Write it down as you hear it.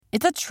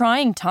It's a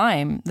trying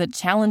time that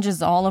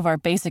challenges all of our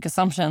basic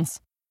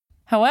assumptions.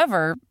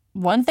 However,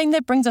 one thing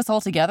that brings us all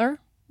together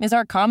is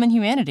our common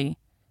humanity.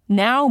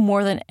 Now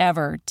more than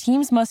ever,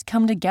 teams must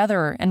come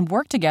together and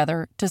work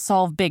together to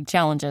solve big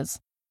challenges.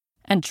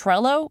 And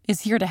Trello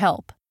is here to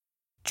help.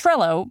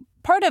 Trello,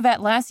 part of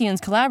Atlassian's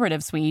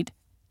collaborative suite,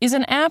 is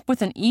an app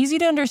with an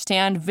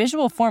easy-to-understand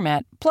visual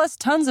format plus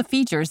tons of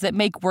features that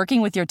make working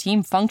with your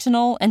team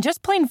functional and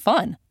just plain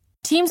fun.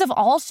 Teams of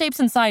all shapes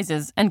and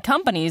sizes and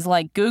companies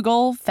like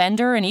Google,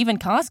 Fender, and even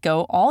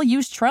Costco all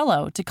use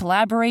Trello to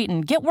collaborate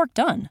and get work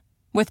done.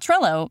 With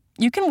Trello,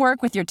 you can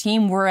work with your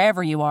team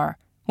wherever you are,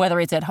 whether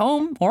it's at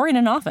home or in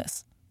an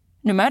office.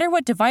 No matter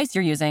what device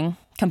you're using,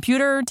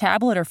 computer,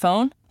 tablet, or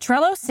phone,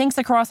 Trello syncs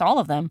across all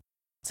of them,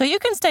 so you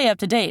can stay up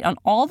to date on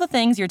all the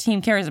things your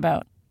team cares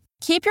about.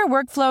 Keep your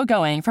workflow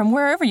going from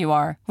wherever you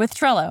are with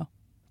Trello.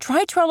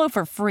 Try Trello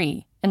for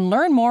free and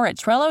learn more at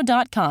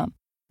Trello.com.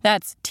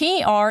 That's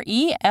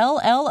Trello.com.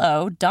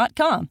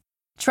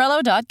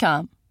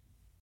 Trello.com.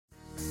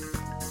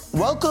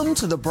 Welcome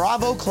to the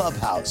Bravo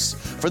Clubhouse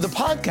for the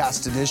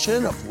podcast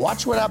edition of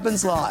Watch What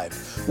Happens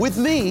Live with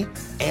me,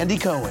 Andy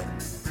Cohen.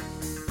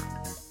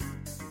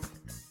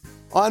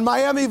 On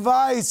Miami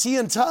Vice, he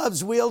and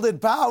Tubbs wielded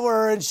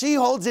power, and she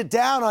holds it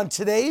down on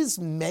today's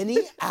many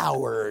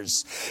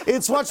hours.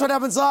 It's Watch What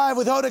Happens Live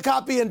with Hoda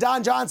Kotb and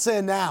Don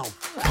Johnson now. Andy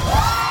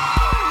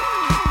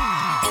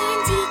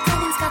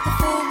Cohen's got the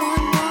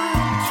 411,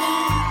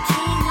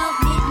 king of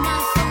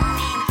midnight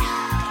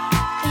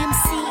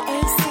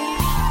MCAC.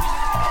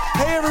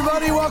 Hey,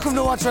 everybody, welcome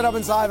to Watch What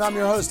Happens Live. I'm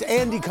your host,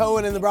 Andy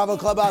Cohen, in the Bravo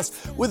Clubhouse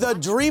with a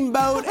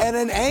dreamboat and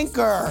an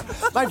anchor.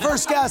 My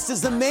first guest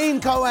is the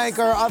main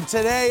co-anchor of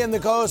today and the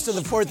co-host of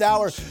the fourth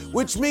hour,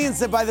 which means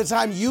that by the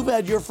time you've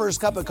had your first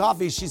cup of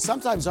coffee, she's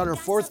sometimes on her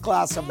fourth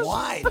glass of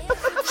wine.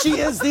 She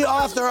is the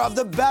author of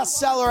the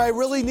bestseller, I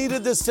Really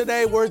Needed This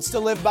Today, Words to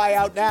Live By,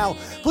 out now.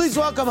 Please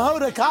welcome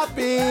Hoda Kotb.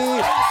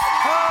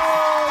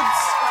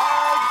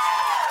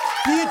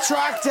 He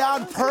tracked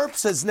down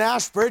perps as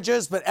Nash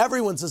Bridges, but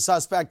everyone's a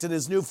suspect in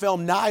his new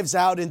film, Knives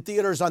Out, in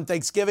theaters on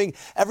Thanksgiving.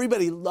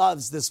 Everybody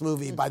loves this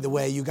movie, by the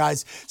way, you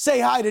guys.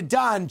 Say hi to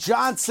Don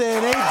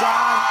Johnson. Hey,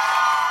 Don.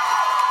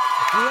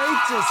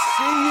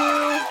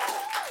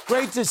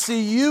 Great to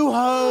see you,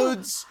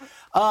 Hodes.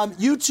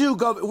 You two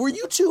were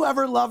you two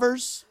ever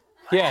lovers?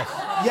 Yes.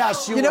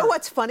 Yes, you You know were.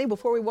 what's funny?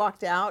 Before we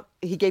walked out,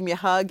 he gave me a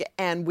hug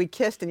and we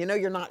kissed. And you know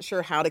you're not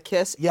sure how to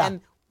kiss. Yeah.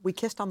 And we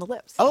kissed on the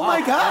lips. Oh,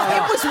 my God.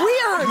 It was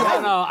weird.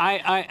 No,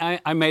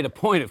 I made a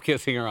point of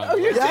kissing her on the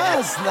lips.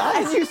 Yes,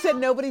 nice. And you said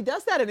nobody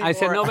does that anymore. I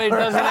said nobody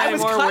does it I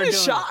was anymore. kind We're of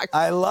doing shocked.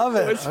 I love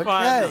it. It was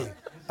fun.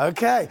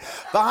 Okay.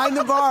 Behind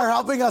the bar,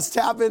 helping us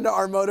tap into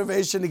our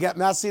motivation to get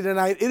messy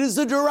tonight, it is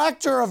the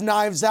director of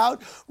Knives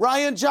Out,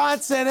 Ryan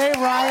Johnson. Hey,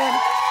 Ryan.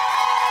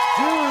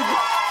 Dude,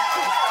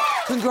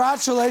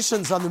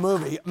 congratulations on the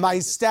movie. My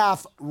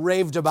staff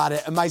raved about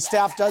it, and my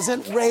staff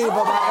doesn't rave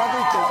about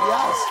everything.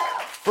 Yes.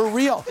 For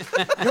real.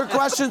 Your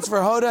questions for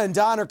Hoda and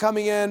Don are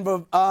coming in,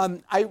 but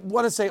I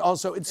want to say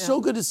also, it's so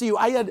good to see you.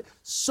 I had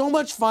so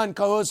much fun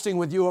co-hosting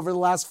with you over the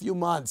last few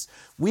months.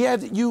 We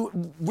had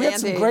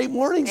some great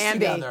mornings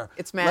Andy, together.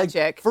 it's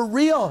magic. Like, for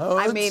real, Hoda.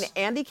 I mean,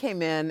 Andy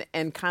came in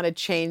and kind of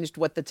changed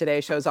what the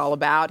Today Show's all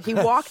about. He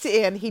walked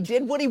in, he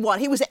did what he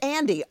wanted. He was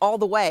Andy all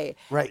the way.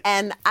 Right.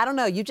 And I don't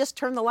know, you just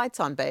turned the lights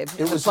on, babe.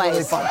 It was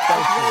really fun.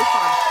 Thank you. Really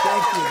fun.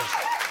 Thank you.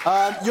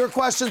 Your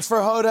questions for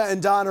Hoda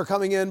and Don are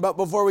coming in, but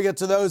before we get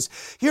to those,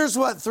 here's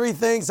what 3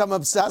 things I'm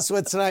obsessed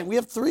with tonight. We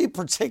have 3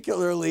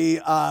 particularly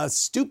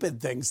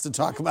stupid things to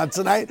talk about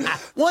tonight.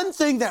 One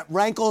thing that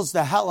rankles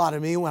the hell out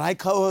of me when I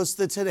co-host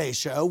the Today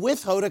Show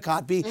with Hoda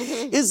Kotb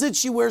is that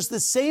she wears the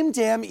same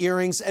damn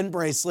earrings and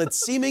bracelets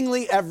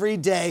seemingly every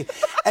day.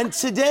 And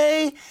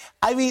today,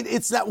 I mean,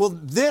 it's that, well,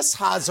 this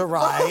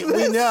Hazarai,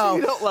 we know.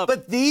 You don't love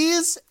but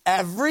these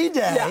every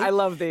day. Yeah, I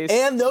love these.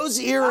 And those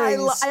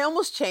earrings. I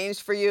almost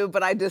changed for you,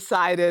 but I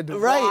decided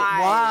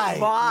Why?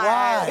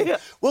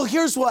 Well,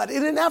 here's what.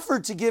 In an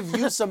effort to give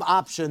you some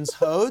options,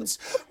 Hodes,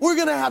 we're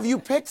going to have you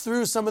pick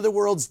through some of the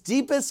world's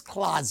deepest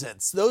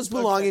closets, those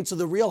belonging to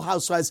the Real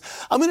Housewives.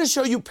 I'm going to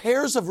show you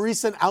pairs of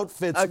recent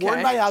outfits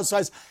worn by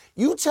housewives.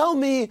 You tell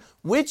me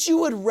which you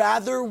would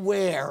rather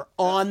wear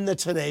on the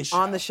Today Show.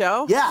 On the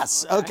show?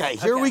 Yes. Okay,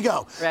 here we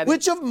go. Ready.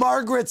 Which of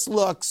Margaret's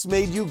looks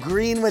made you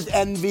green with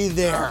envy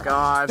there? Oh,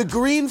 God. The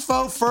green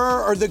faux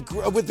fur or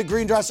with the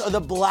green dress or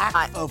the black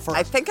faux fur?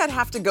 I think I'd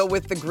have to go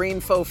with the green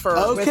faux fur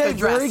with Okay, the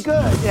dress. very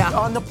good. Yeah.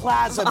 On the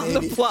plaza, On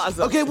baby. the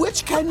plaza. Okay,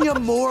 which Kenya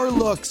Moore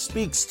look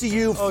speaks to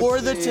you for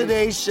the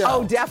Today Show?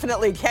 Oh,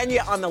 definitely.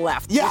 Kenya on the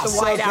left. Yes, With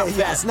the white outfit.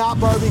 yes, not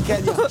Barbie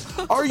Kenya.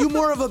 Are you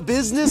more of a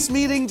business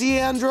meeting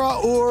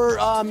Deandra or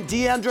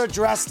Deandra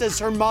dressed as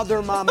her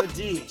mother, Mama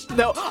D?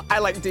 No, I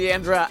like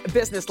Deandra,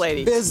 business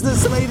lady.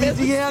 Business lady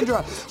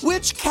Deandra.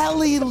 Which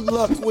Kelly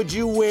look would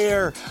you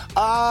wear?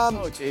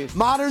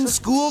 Modern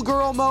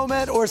schoolgirl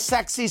moment or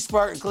sexy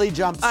sparkly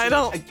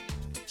jumpsuit?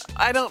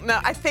 I don't know.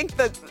 I think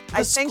the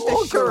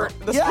schoolgirl.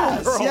 shirt. The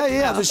yes, schoolgirl.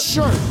 yeah, the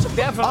shirt.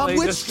 Definitely the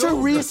Which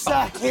schoolgirl.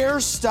 Teresa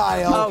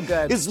hairstyle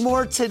good. is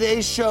more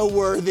Today Show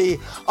worthy?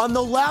 On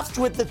the left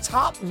with the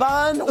top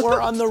bun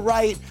or on the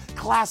right,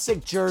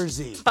 classic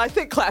jersey? I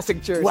think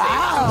classic jersey.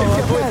 Wow.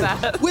 Go with Okay.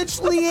 that. Which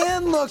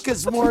Leanne look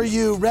is more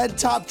you? Red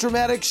top,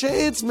 dramatic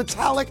shades,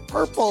 metallic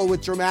purple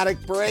with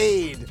dramatic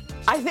braid.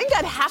 I think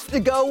I'd have to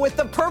go with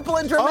the purple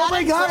and dramatic. Oh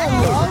my God, I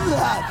braid. love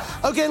that.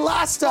 Okay,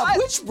 last up, What?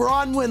 which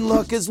Bronwyn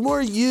look is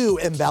more you?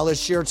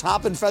 Embellished sheer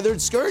top and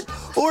feathered skirt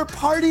or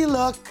party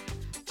look?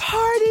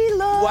 Party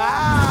look.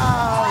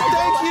 Wow,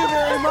 thank you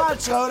very much,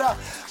 Hoda.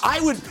 I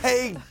would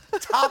pay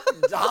top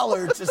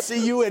dollar to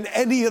see you in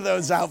any of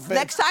those outfits.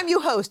 Next time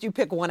you host, you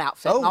pick one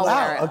outfit. Oh, I'll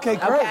wow. wear it. Okay,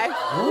 great. Okay?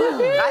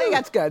 I think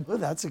that's good. Oh,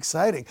 that's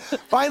exciting.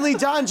 Finally,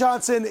 Don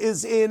Johnson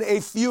is in a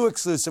few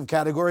exclusive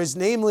categories,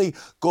 namely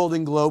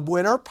Golden Globe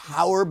winner,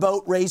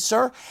 powerboat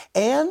racer,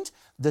 and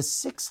the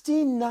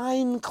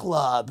 69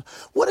 Club.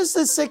 What does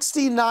the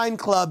 69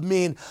 Club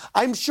mean?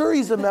 I'm sure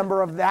he's a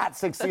member of that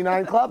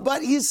 69 Club,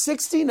 but he's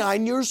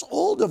 69 years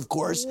old, of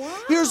course. Wow.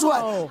 Here's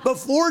what.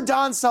 Before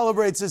Don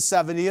celebrates his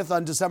 70th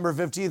on December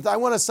 15th, I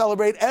want to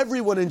celebrate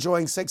everyone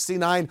enjoying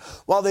 69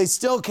 while they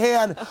still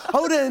can.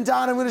 Hoda and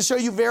Don, I'm going to show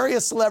you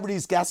various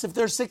celebrities. Guess if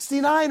they're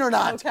 69 or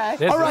not. Okay.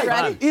 This All is right.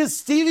 fun. Is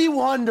Stevie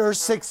Wonder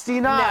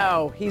 69?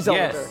 No, he's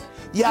Yes. older.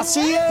 Yes,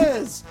 he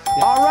is.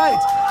 All right.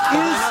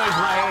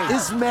 I know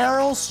he's Is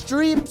Meryl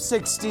Streep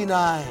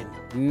 69?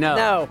 No.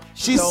 No.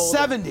 She's older.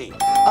 70.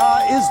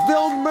 Is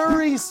Bill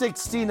Murray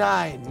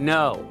 69?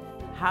 No.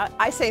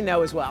 I say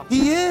no as well.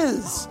 He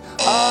is.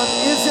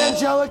 Is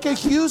Angelica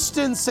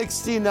Houston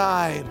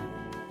 69?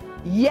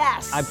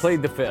 Yes. I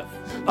played the fifth.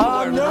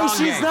 No, Wrong she's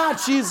game. not.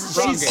 She's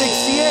Wrong game.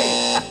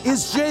 68.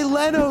 Is Jay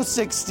Leno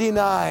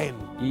 69?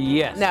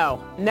 Yes.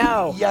 No.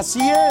 No. Yes,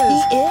 he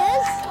is. He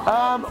is?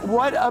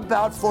 What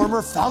about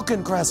former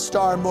Falcon Crest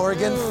star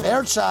Morgan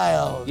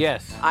Fairchild?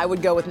 Yes. I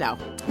would go with no.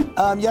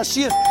 Yes,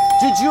 she is.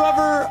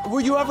 Were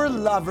you ever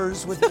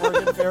lovers with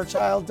Morgan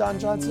Fairchild, Don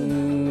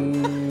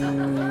Johnson?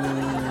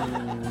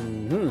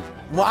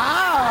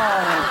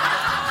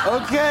 Wow.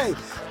 Okay.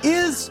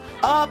 Is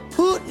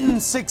Putin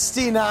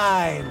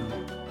 69?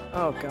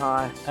 Oh,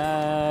 gosh.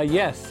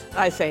 Yes.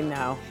 I say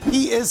no.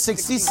 He is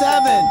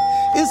 67.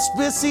 Is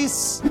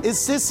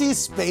Sissy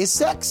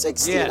SpaceX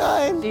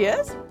 69? He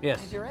is? Yes.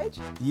 Your age?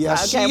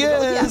 Yes, Okay, she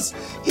we'll go with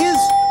is.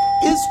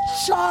 Is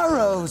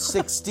Charo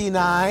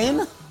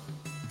 69?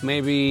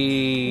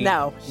 Maybe.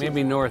 No.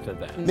 Maybe north of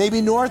that.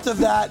 Maybe north of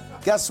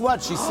that. Guess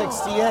what? She's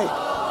 68.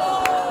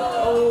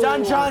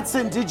 Don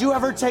Johnson, did you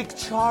ever take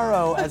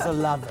Charo as a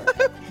lover?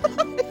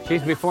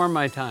 She's before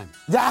my time.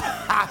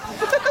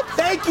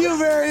 Thank you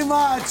very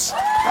much.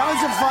 That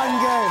was a fun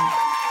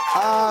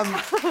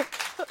game.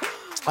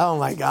 Oh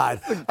my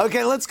God.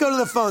 Okay, let's go to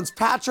the phones.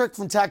 Patrick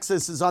from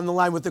Texas is on the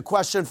line with a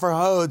question for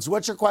Hodes.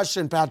 What's your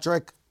question,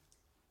 Patrick?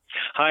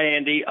 Hi,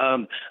 Andy.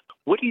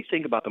 What do you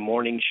think about the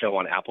morning show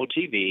on Apple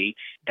TV,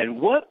 and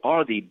what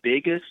are the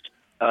biggest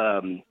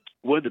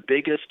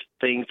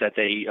things that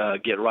they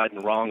get right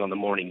and wrong on the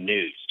morning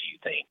news, do you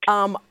think?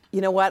 You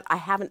know what? I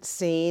haven't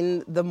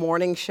seen the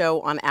morning show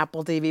on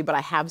Apple TV, but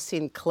I have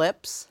seen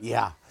clips,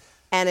 Yeah.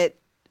 and it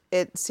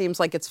seems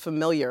like it's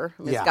familiar.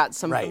 I mean, Yeah, it's got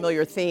some right.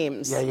 familiar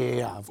themes. Yeah,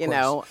 of You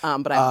course. know,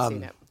 but I haven't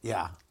seen it.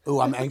 Yeah. Ooh,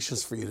 I'm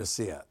anxious for you to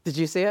see it. Did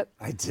you see it?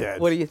 I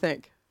did. What do you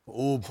think?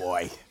 Oh,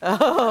 boy.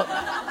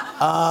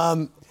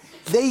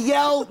 They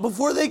yell,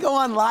 before they go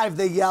on live,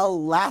 they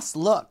yell last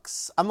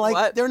looks. I'm like,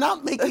 What? they're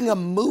not making a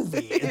movie.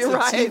 It's You're a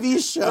right. TV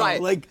show. Right.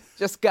 Like,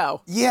 Just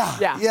go.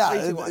 yeah.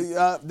 3, 2,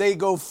 1. They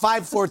go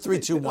 5, 4, 3,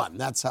 2, 1.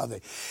 That's how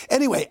they.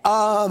 Anyway,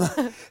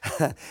 okay,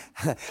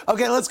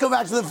 let's go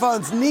back to the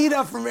phones.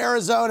 Nita from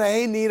Arizona.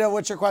 Hey, Nita,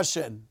 what's your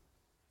question?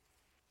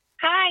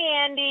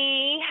 Hi,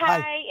 Andy. Hi.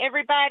 Hi,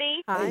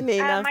 everybody. Hi,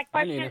 Nina. My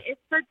question Nina. is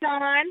for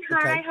Don. Hi,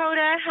 Okay.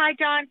 Hoda. Hi,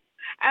 Don.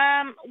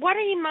 What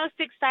are you most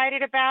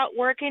excited about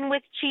working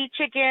with Cheech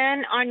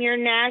again on your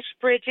Nash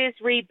Bridges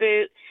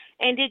reboot?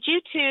 And did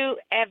you two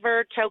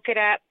ever toke it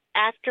up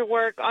after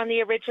work on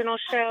the original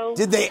show?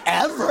 Did they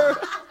ever?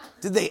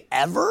 Did they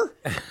ever?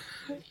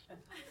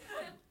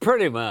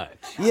 Pretty much.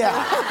 Yeah.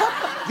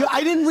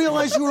 I didn't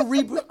realize you were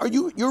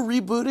you're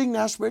rebooting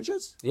Nash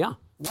Bridges? Yeah.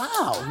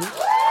 Wow.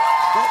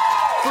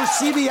 For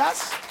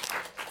CBS?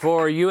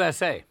 For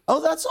USA.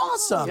 Oh, that's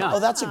awesome. Yeah. Oh,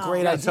 that's a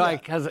great Yeah, idea.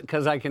 so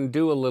because I can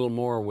do a little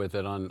more with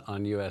it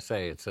on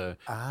USA. It's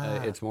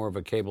it's more of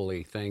a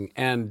cable-y thing,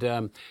 and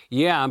I'm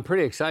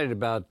pretty excited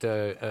about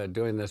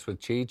doing this with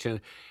Cheech,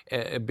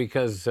 and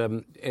because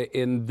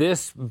in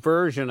this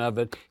version of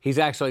it, he's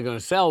actually going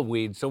to sell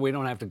weed, so we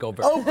don't have to go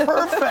very. Oh,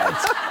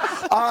 perfect.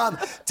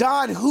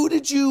 Don, who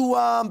did you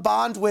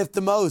bond with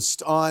the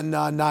most on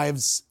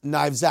Knives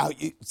Out?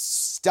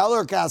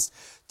 Stellar cast.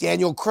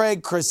 Daniel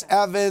Craig, Chris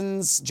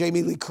Evans,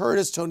 Jamie Lee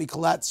Curtis, Toni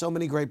Collette, so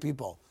many great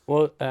people.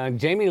 Well,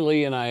 Jamie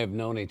Lee and I have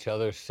known each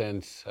other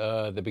since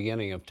the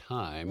beginning of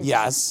time.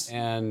 Yes.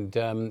 And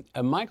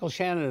Michael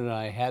Shannon and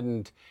I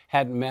hadn't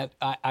met.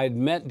 I'd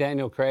met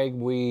Daniel Craig.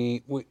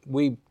 We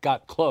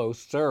got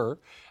closer.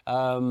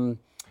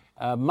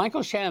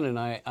 Michael Shannon,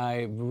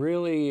 I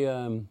really,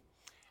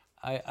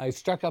 I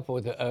struck up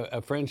with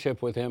a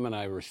friendship with him, and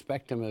I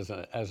respect him as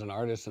an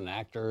artist and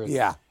actor.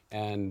 Yeah.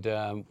 And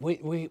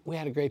we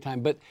had a great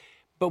time. But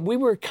we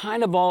were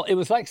kind of all, it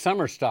was like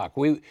summer stock.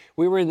 We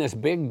were in this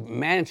big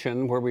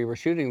mansion where we were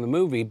shooting the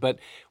movie, but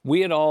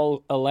we had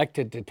all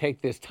elected to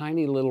take this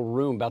tiny little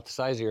room about the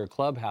size of your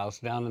clubhouse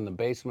down in the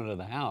basement of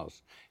the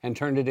house and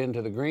turned it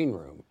into the green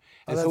room.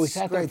 And so we that's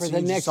sat there great. for So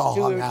the you next just all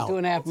hung out.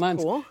 2.5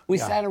 months. cool. We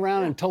sat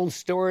around and told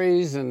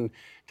stories and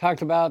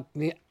talked about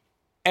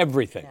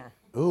everything.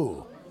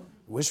 Ooh,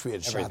 wish we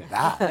had shot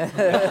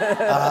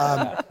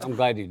that. I'm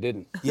glad you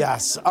didn't.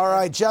 Yes. All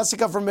right.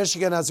 Jessica from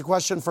Michigan has a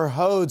question for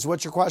Hodes.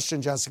 What's your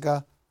question,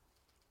 Jessica?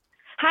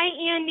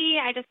 Hi, Andy.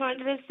 I just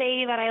wanted to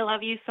say that I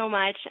love you so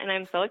much, and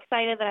I'm so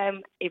excited that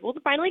I'm able to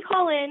finally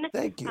call in.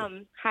 Thank you.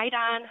 Hi,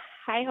 Don.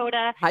 Hi,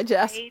 Hoda. Hi,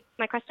 Jess.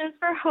 My question is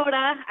for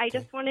Hoda. I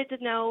just wanted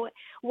to know,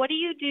 what do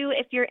you do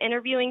if you're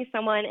interviewing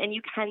someone and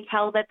you can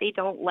tell that they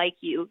don't like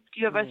you? Do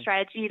you have a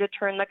strategy to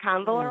turn the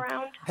convo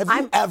around? Have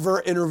you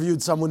ever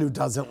interviewed someone who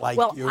doesn't like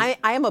Well, you? I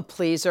am a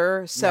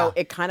pleaser, so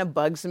Yeah. it kind of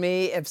bugs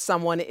me if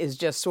someone is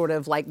just sort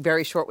of like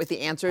very short with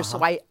the answers.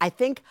 So I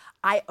think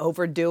I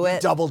overdo it.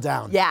 double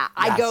down. Yeah,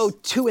 I Yes. go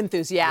too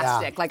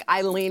enthusiastic. Yeah. Like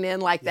I lean in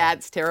like that.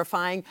 It's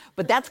terrifying.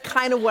 But that's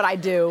kind of what I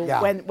do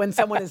Yeah. when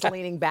someone is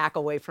leaning back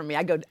away from me.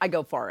 I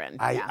go far in.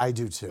 I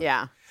do too.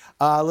 Yeah.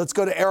 Let's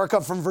go to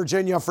Erica from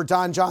Virginia for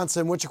Don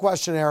Johnson. What's your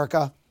question,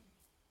 Erica?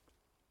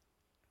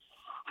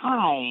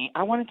 Hi,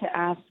 I wanted to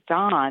ask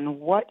Don,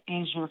 what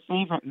is your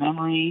favorite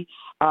memory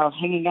of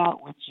hanging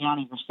out with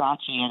Gianni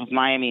Versace at his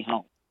Miami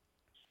home?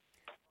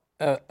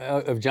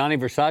 Of Johnny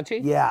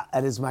Versace? Yeah,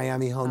 at his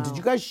Miami home. Did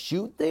you guys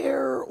shoot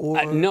there?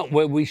 Or No,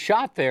 when we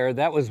shot there,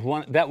 that was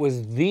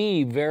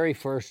the very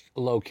first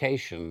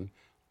location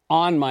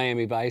on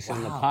Miami Vice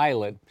in the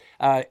pilot.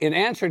 In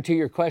answer to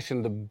your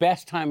question, the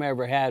best time I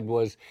ever had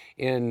was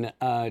in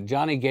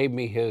Johnny gave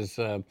me his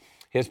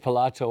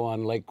palazzo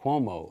on Lake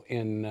Como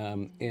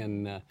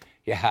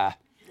yeah,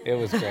 it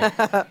was great.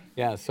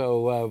 Yeah,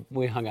 so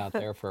we hung out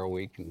there for a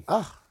week. And,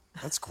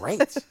 That's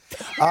great.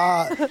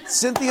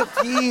 Cynthia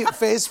P.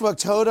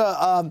 Facebooked,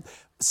 Hoda,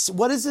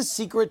 what is the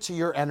secret to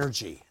your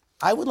energy?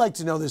 I would like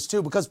to know this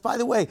too, because by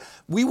the way,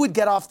 we would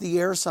get off the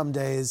air some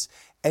days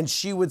and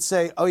she would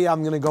say, oh yeah,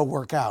 I'm going to go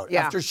work out.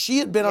 Yeah. After she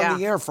had been on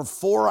the air for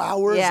 4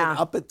 hours and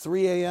up at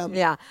 3 a.m.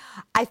 Yeah.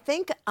 I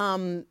think,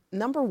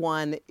 number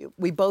one,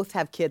 we both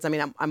have kids. I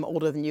mean, I'm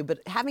older than you, but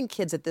having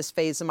kids at this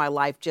phase of my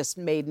life just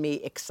made me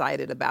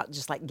excited about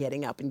just like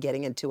getting up and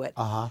getting into it.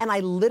 And I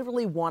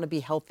literally want to be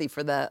healthy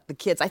for the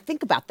kids. I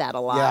think about that a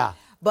lot. Yeah.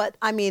 But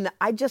I mean,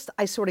 I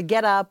sort of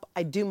get up,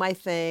 I do my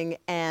thing,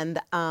 and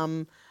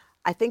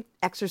I think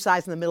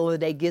exercise in the middle of the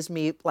day gives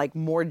me like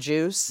more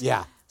juice.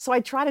 Yeah. So I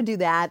try to do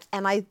that,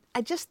 and I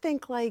just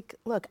think like,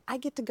 look, I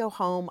get to go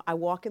home, I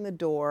walk in the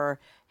door,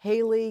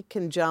 Haley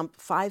can jump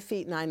 5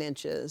 feet 9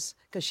 inches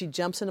because she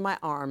jumps into my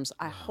arms,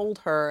 I hold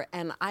her,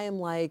 and I am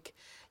like,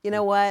 you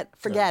know what,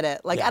 forget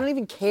it. Like, I don't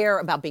even care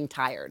about being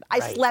tired. I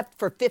slept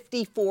for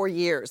 54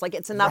 years. Like,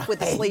 it's enough with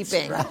the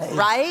sleeping,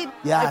 right?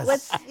 Yes. Like,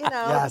 let's,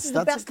 this is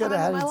the that's best a good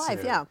time of my attitude.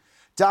 life, yeah.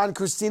 Don,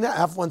 Christina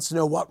F. wants to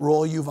know what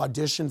role you've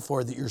auditioned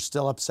for that you're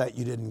still upset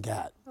you didn't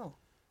get.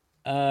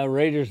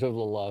 Raiders of the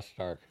Lost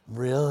Ark.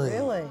 Really?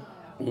 Really?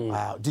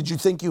 Wow. Did you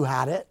think you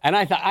had it? And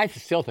I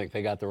still think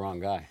they got the wrong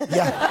guy.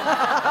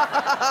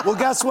 Yeah. Well,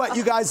 guess what,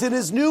 you guys? In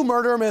his new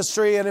murder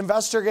mystery, an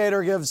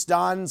investigator gives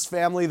Don's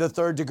family the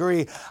 3rd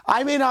degree.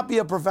 I may not be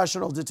a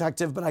professional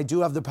detective, but I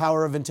do have the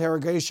power of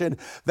interrogation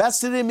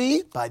vested in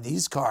me by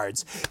these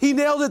cards. He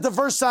nailed it the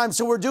first time,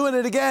 so we're doing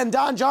it again.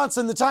 Don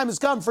Johnson, the time has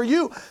come for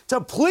you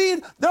to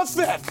plead the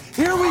 5th.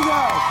 Here we go.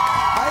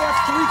 I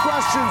have 3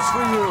 questions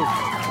for you.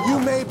 You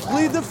may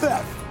plead the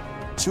 5th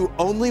to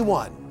only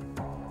one.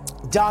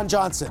 Don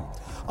Johnson,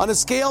 on a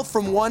scale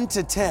from 1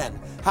 to 10,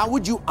 how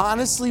would you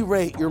honestly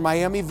rate your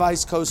Miami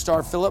Vice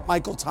co-star Philip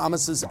Michael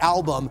Thomas's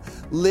album,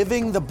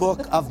 Living the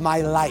Book of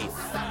My Life?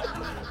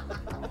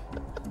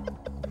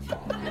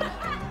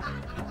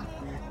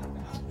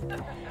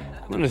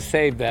 I'm going to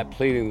save that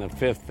pleading the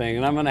 5th thing,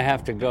 and I'm going to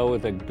have to go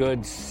with a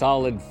good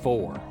solid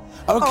 4.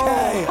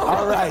 Okay,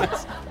 all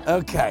right.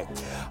 Okay.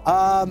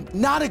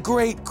 Not a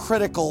great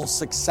critical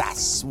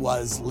success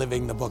was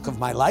Living the Book of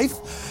My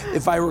Life,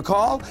 if I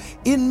recall.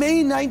 In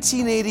May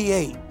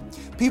 1988,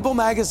 People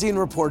magazine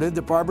reported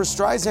that Barbra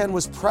Streisand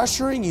was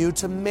pressuring you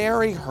to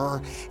marry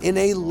her in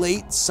a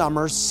late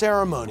summer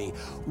ceremony.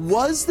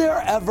 Was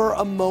there ever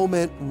a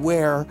moment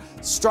where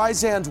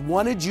Streisand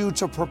wanted you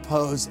to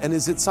propose, and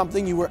is it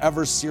something you were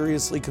ever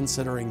seriously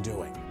considering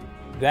doing?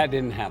 That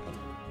didn't happen.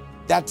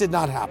 That did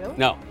not happen?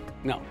 No.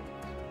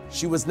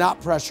 She was not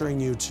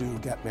pressuring you to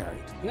get married?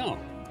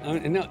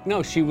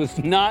 No, she was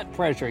not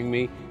pressuring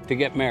me to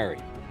get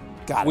married.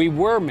 Got it. We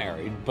were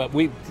married, but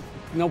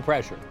no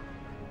pressure.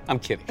 I'm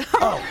kidding.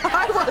 Oh.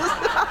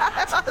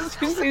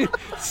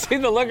 See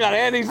the look on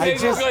Andy's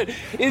face?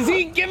 Is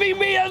he giving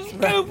me a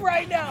scoop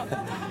right now?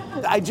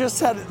 I just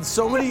had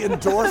so many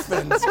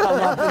endorphins come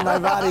up in my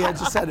body. I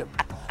just had it.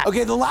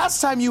 Okay, the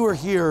last time you were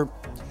here,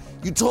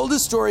 You told a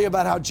story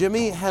about how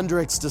Jimi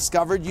Hendrix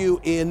discovered you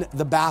in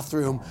the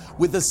bathroom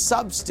with a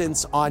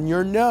substance on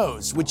your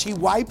nose, which he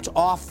wiped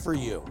off for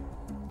you.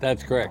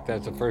 That's correct.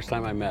 That's the first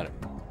time I met him.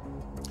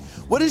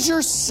 What is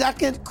your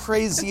second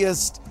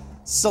craziest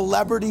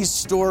celebrity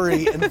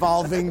story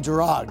involving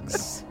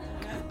drugs?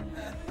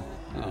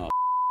 Oh,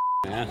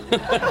 man.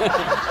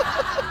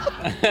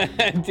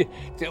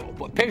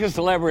 Pick a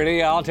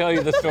celebrity, I'll tell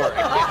you the story.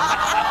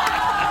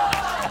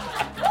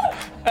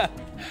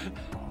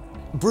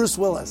 Bruce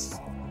Willis.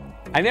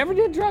 I never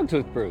did drugs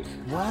with Bruce.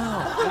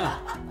 Wow. Yeah.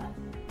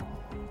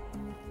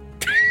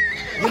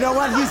 You know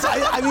what?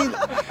 I mean,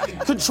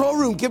 control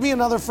room, give me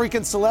another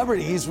freaking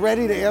celebrity. He's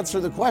ready to answer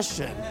the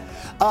question.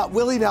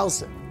 Willie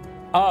Nelson.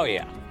 Oh,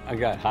 yeah. I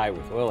got high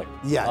with Willie.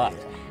 Yeah.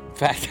 In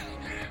fact,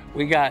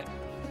 we got...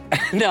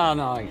 No,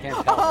 I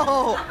can't tell.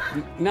 Oh.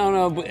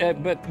 No,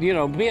 but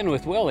being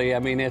with Willie, I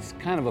mean, it's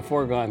kind of a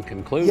foregone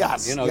conclusion.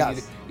 Yes,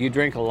 yes. You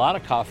drink a lot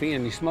of coffee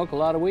and you smoke a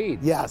lot of weed.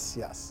 Yes.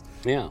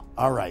 Yeah.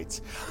 All right.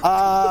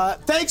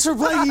 Thanks for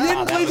playing. You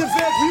didn't plead the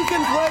fifth. You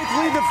can play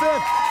Plead the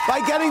Fifth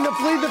by getting the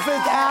Plead the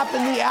Fifth app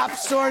in the App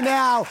Store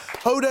now.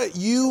 Hoda,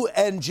 you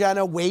and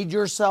Jenna weighed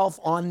yourself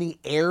on the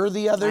air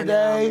the other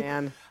day.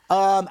 Man.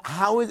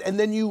 And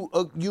then you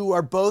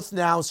are both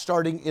now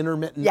starting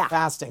intermittent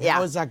fasting. Yeah.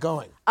 How is that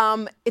going?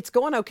 It's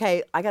going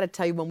okay. I got to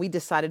tell you, when we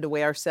decided to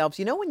weigh ourselves,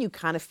 when you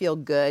kind of feel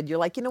good, you're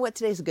like, you know what,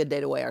 today's a good day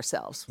to weigh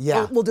ourselves.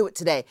 Yeah. We'll do it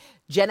today.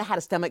 Jenna had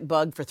a stomach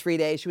bug for 3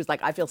 days. She was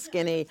like, I feel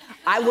skinny.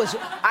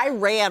 I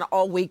ran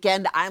all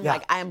weekend. I'm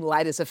like, I am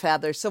light as a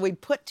feather. So we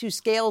put 2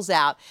 scales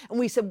out and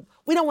we said,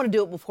 we don't want to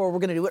do it before. We're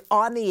going to do it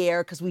on the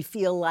air because we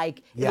feel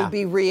like it'll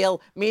be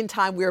real.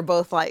 Meantime, we were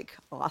both like,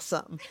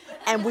 awesome.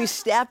 And we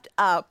stepped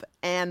up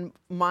and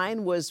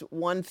mine was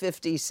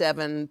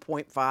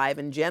 157.5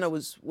 and Jenna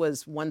was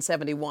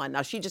 171.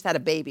 Now, she just had a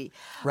baby.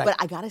 Right. But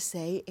I got to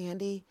say,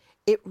 Andy,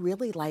 it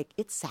really,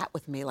 it sat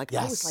with me. I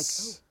was like,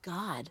 oh,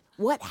 God,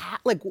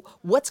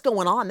 what's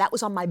going on? That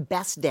was on my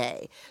best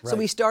day. Right. So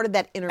we started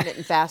that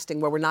intermittent fasting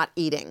where we're not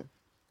eating.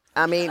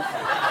 I mean,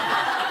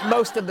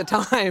 most of the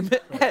time,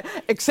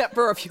 except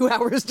for a few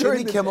hours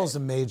during Jimmy Kimmel's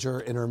a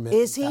major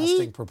intermittent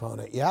fasting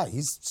proponent. Yeah,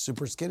 he's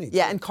super skinny.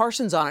 Yeah, and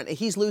Carson's on it.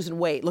 He's losing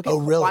weight. Look at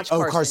really? Watch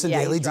Carson. Carson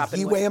Daly. Did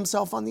he weigh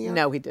himself on the air?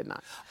 No, he did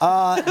not.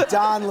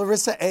 Don,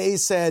 Larissa A.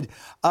 said,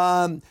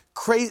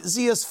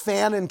 craziest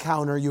fan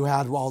encounter you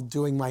had while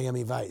doing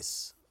Miami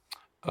Vice?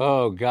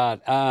 Oh, God.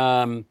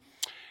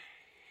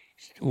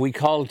 We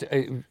called,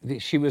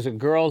 she was a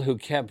girl who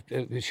kept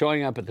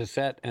showing up at the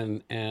set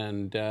and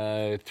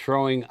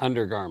throwing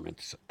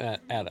undergarments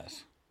at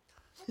us.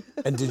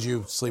 And did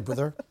you sleep with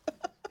her?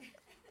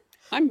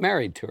 I'm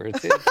married to her.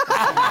 She's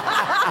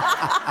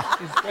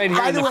right here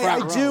By the way,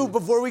 front row.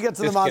 before we get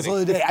to the Mazel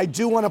of the Day, I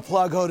do want to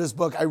plug Hoda's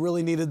book. I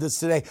really needed this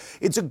today.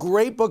 It's a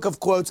great book of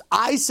quotes.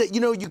 I said,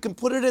 you can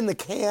put it in the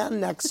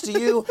can next to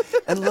you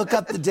and look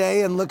up the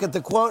day and look at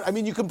the quote. I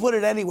mean, you can put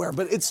it anywhere,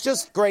 but it's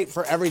just great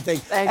for everything.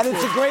 Thank you.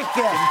 It's a great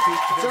gift.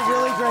 It's a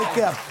really great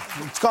gift.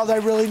 It's called I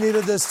Really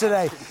Needed This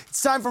Today.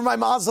 It's time for my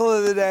Mazel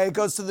of the Day. It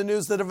goes to the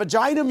news that a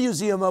vagina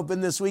museum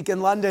opened this week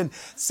in London.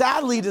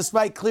 Sadly,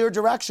 despite clear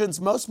directions,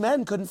 most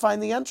men couldn't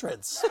find the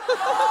entrance.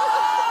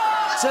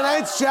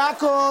 Tonight's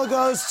Jackal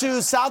goes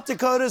to South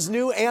Dakota's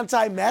new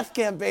anti-meth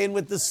campaign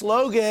with the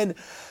slogan,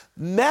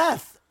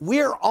 Meth,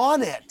 we're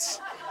on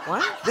it.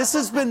 What? This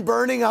has been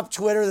burning up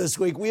Twitter this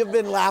week. We have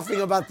been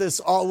laughing about this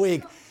all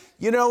week.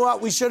 You know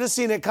what? We should have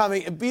seen it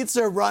coming. It beats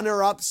their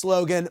runner-up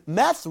slogan,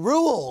 Meth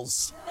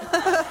rules.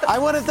 I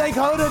want to thank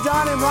Hoda,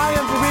 Don, and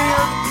Ryan for being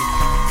here.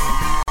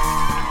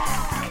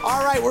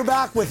 All right, we're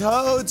back with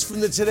Hodes from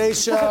the Today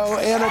Show.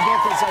 Anna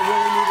Booker's I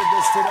Really Needed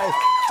This Today.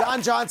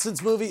 Don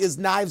Johnson's movie is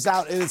Knives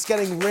Out, and it's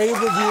getting rave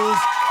reviews. You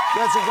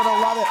guys are going to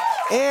love it.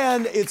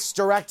 And it's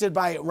directed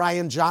by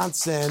Ryan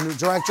Johnson,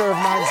 director of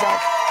Knives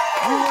Out.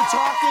 We were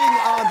talking,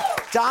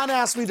 Don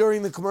asked me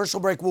during the commercial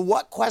break, well,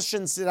 what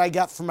questions did I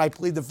get from my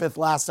Plead the Fifth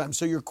last time?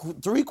 So your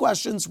 3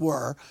 questions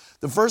were,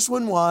 the first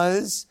one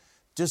was,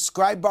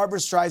 describe Barbra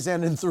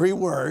Streisand in 3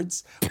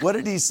 words. What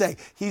did he say?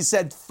 He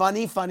said,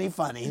 funny, funny,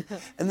 funny.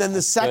 And then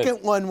the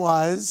second one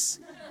was,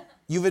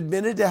 you've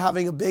admitted to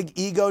having a big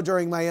ego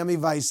during Miami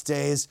Vice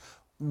days.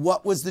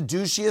 What was the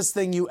douchiest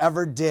thing you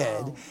ever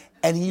did? Oh.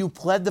 And you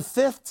pled the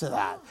fifth to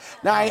that.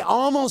 Now, I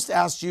almost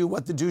asked you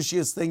what the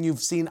douchiest thing you've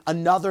seen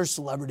another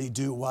celebrity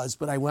do was,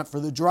 but I went for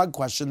the drug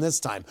question this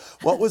time.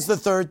 What was the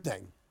third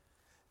thing?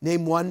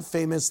 Name one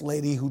famous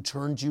lady who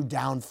turned you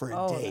down for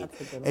a date.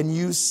 That's a good one. And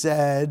you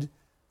said,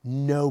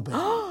 nobody.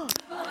 All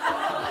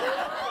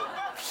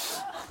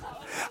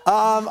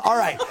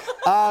right.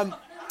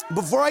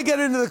 Before I get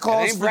into the It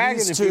calls ain't for bragging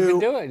these if two, you can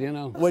do it, you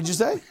know. What'd you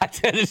say? I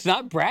said it's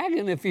not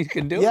bragging if you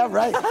can do it. Yeah,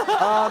 right.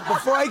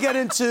 Before I get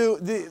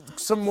into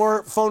some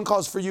more phone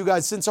calls for you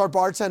guys, since our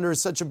bartender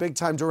is such a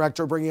big-time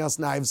director bringing us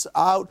Knives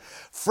Out,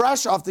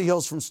 fresh off the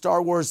heels from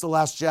Star Wars The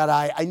Last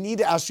Jedi, I need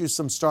to ask you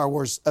some Star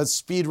Wars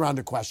speed round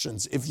of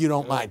questions, if you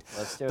don't mind.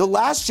 Let's do it. The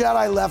Last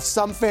Jedi left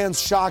some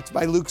fans shocked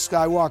by Luke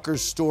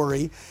Skywalker's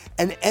story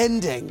and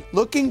ending.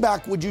 Looking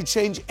back, would you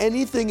change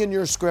anything in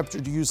your script, or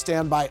do you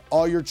stand by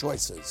all your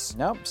choices?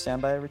 Nope,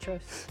 stand by every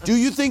choice. Do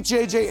you think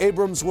J.J.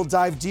 Abrams will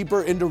dive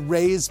deeper into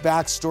Rey's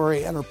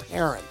backstory and her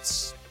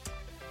parents?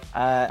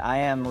 I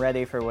am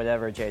ready for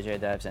whatever JJ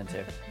dives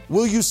into.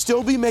 Will you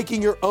still be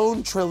making your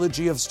own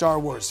trilogy of Star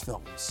Wars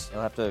films?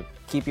 You'll have to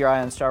keep your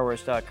eye on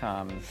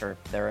StarWars.com for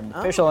their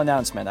official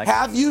announcement.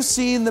 Have you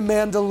seen The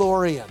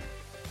Mandalorian?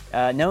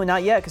 No,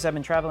 not yet, because I've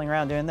been traveling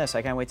around doing this.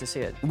 I can't wait to see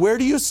it. Where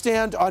do you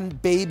stand on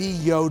Baby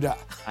Yoda?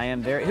 I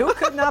am very... Who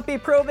could not be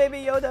pro Baby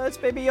Yoda? It's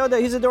Baby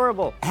Yoda. He's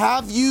adorable.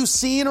 Have you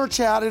seen or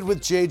chatted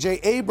with J.J.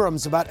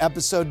 Abrams about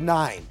Episode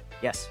 9?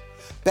 Yes.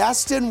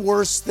 Best and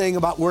worst thing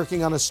about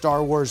working on a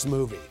Star Wars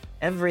movie?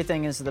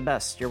 Everything is the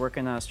best. You're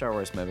working on a Star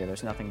Wars movie.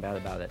 There's nothing bad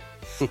about it.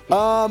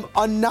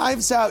 On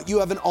Knives Out, you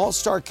have an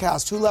all-star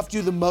cast. Who left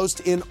you the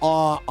most in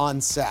awe on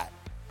set?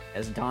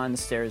 As Dawn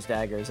stares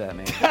daggers at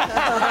me.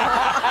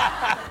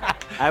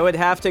 I would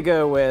have to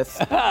go with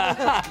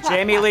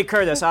Jamie Lee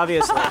Curtis,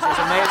 obviously. She's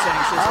amazing.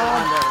 She's a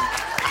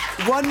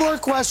wonder. One more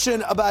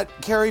question about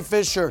Carrie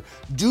Fisher.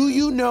 Do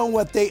you know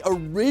what they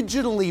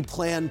originally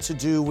planned to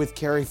do with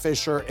Carrie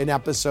Fisher in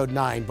Episode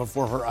 9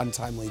 before her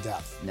untimely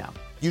death? No.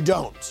 You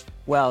don't?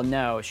 Well,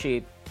 no.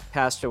 She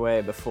passed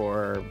away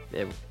before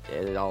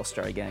it all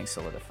started getting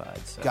solidified.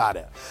 So. Got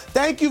it.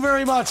 Thank you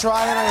very much,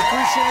 Ryan. I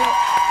appreciate it.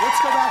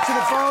 Let's go back to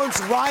the phones.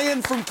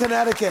 Ryan from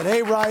Connecticut.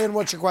 Hey, Ryan,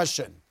 what's your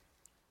question?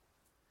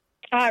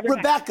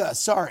 Rebecca,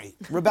 sorry.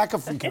 Rebecca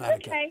from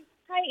Connecticut. Okay.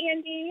 Hi,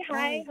 Andy.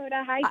 Hi,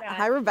 Hoda. Hi, John.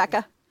 Hi,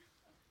 Rebecca.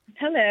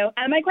 Hello.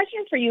 My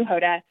question is for you,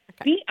 Hoda.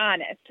 Okay. Be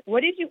honest.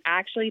 What did you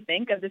actually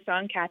think of the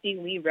song Kathy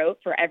Lee wrote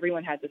for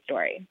Everyone Has a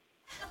Story?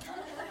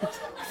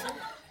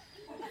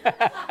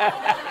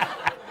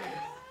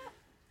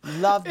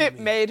 Love It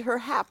made her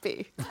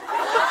happy.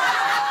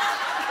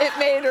 It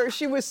made her,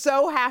 she was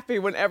so happy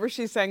whenever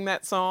she sang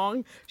that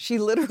song. She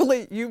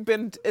literally, you've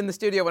been in the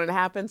studio when it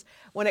happens,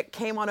 when it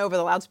came on over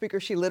the loudspeaker,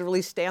 she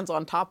literally stands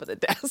on top of the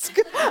desk.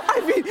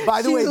 I mean,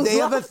 by the way, they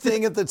have a loved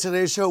thing at the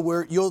Today Show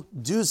where you'll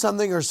do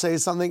something or say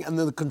something, and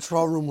then the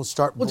control room will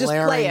start We'll just play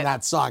blaring it.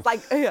 that song.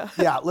 Like, yeah.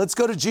 Yeah, let's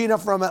go to Gina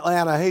from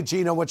Atlanta. Hey,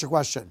 Gina, what's your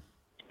question?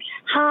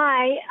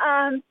 Hi.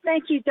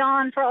 Thank you,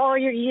 Don, for all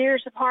your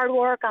years of hard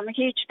work. I'm a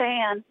huge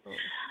fan.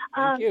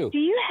 Thank you. Do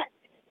you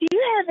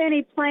have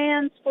any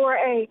plans for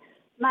a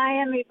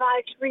Miami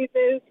Vice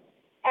reboot?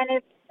 And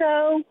if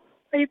so,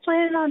 are you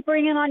planning on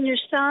bringing on your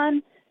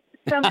son?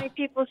 So many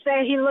people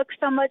say he looks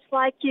so much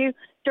like you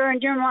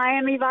during your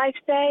Miami Vice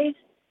days.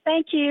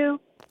 Thank you.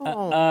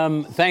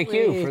 Thank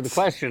you for the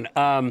question.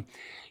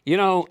 You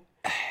know,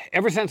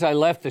 ever since I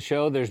left the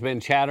show, there's been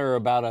chatter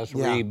about us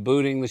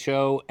rebooting the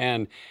show,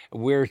 and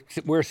we're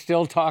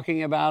still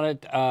talking about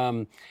it.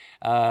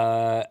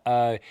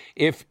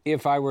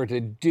 If I were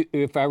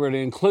to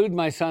include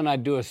my son,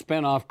 I'd do a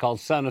spinoff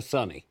called Son of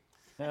Sonny.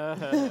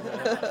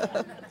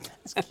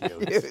 It's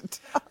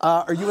cute.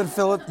 Are you and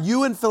Philip?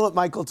 You and Philip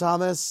Michael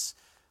Thomas?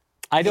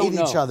 I don't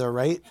know each other,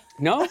 right?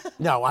 No.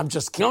 No, I'm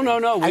just kidding.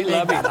 No. We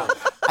love each other.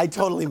 I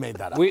totally made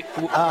that up.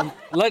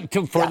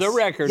 For the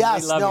record,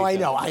 yes, we love no, each I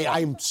know. other.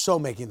 I'm so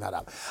making that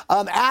up.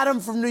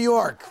 Adam from New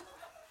York.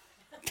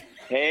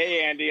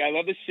 Hey, Andy, I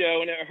love the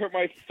show, and it hurt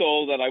my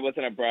soul that I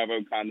wasn't at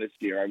BravoCon this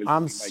year.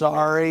 I'm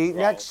sorry.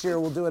 Next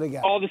year, we'll do it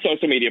again. All the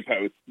social media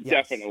posts,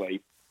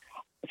 definitely.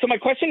 So my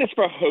question is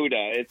for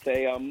Hoda. It's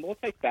a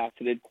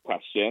multifaceted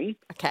question.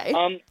 Okay.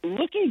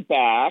 Looking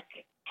back,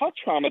 how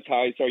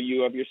traumatized are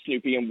you of your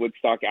Snoopy and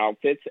Woodstock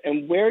outfits,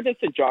 and where does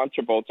the John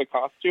Travolta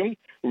costume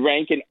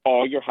rank in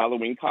all your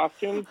Halloween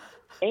costumes?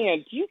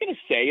 And do you get a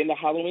say in the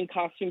Halloween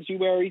costumes you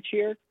wear each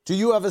year? Do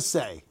you have a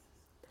say?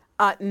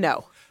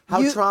 No. How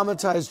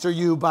traumatized are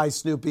you by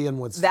Snoopy and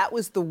Woodstock? That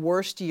was the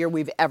worst year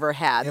we've ever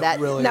had. It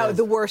really is.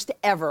 The worst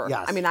ever.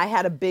 Yes. I mean, I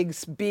had a big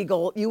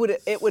Spiegel. You would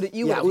have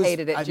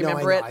hated it. Do you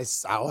remember it?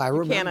 I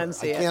remember. You can't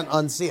unsee it. I can't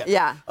unsee it.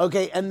 Yeah.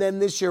 Okay, and then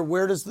this year,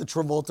 where does the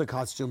Travolta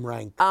costume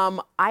rank?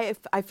 I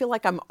feel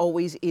like I'm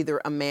always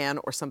either a man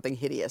or something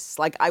hideous.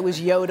 Like I was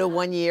Yoda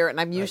one year, and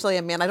I'm usually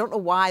a man. I don't know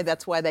why.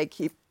 That's why they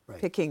keep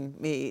picking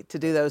me to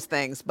do those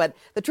things. But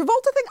the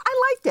Travolta thing,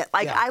 I liked it.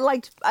 I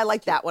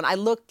liked that one. I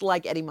looked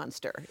like Eddie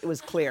Munster. It was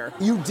clear.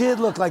 You did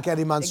look like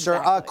Eddie Munster.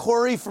 Exactly.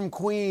 Corey from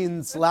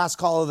Queens, last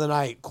call of the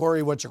night.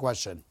 Corey, what's your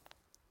question?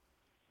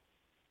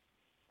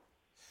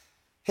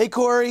 Hey,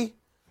 Corey.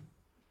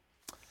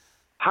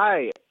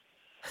 Hi.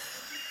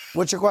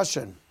 What's your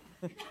question?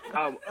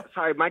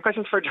 Sorry, my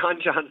question's for John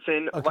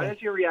Johnson. Okay. What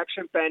has your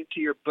reaction been to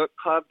your book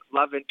club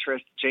love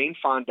interest, Jane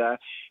Fonda,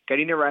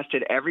 getting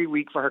arrested every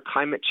week for her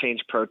climate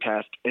change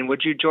protest? And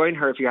would you join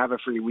her if you have a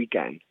free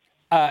weekend?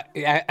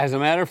 As a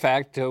matter of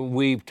fact,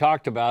 we've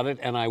talked about it,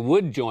 and I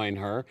would join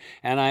her.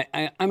 And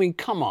I mean,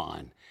 come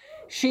on,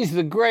 she's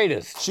the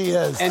greatest. She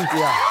is. And,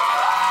 yeah.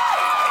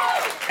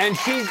 And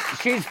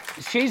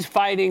she's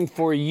fighting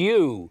for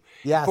you,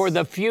 for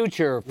the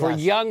future, for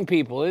young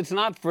people. It's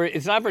not for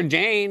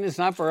Jane. It's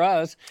not for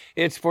us.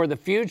 It's for the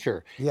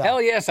future. Yeah.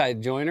 Hell yes,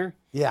 I'd join her.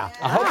 Yeah.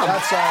 I hope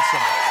That's awesome.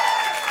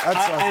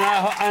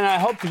 And I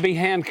hope to be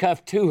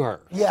handcuffed to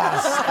her.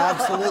 Yes,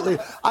 absolutely.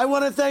 I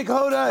want to thank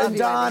Hoda and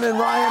Don and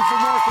Ryan for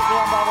more. Keep it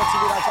on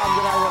BravoTV.com.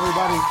 Good night,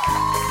 everybody.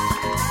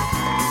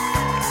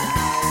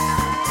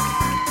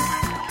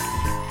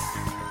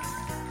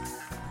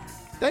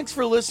 Thanks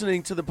for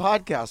listening to the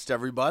podcast,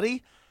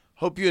 everybody.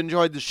 Hope you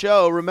enjoyed the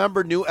show.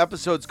 Remember, new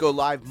episodes go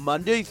live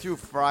Monday through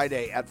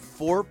Friday at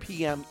 4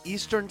 p.m.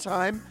 Eastern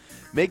Time.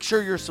 Make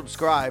sure you're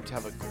subscribed.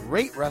 Have a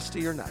great rest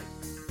of your night.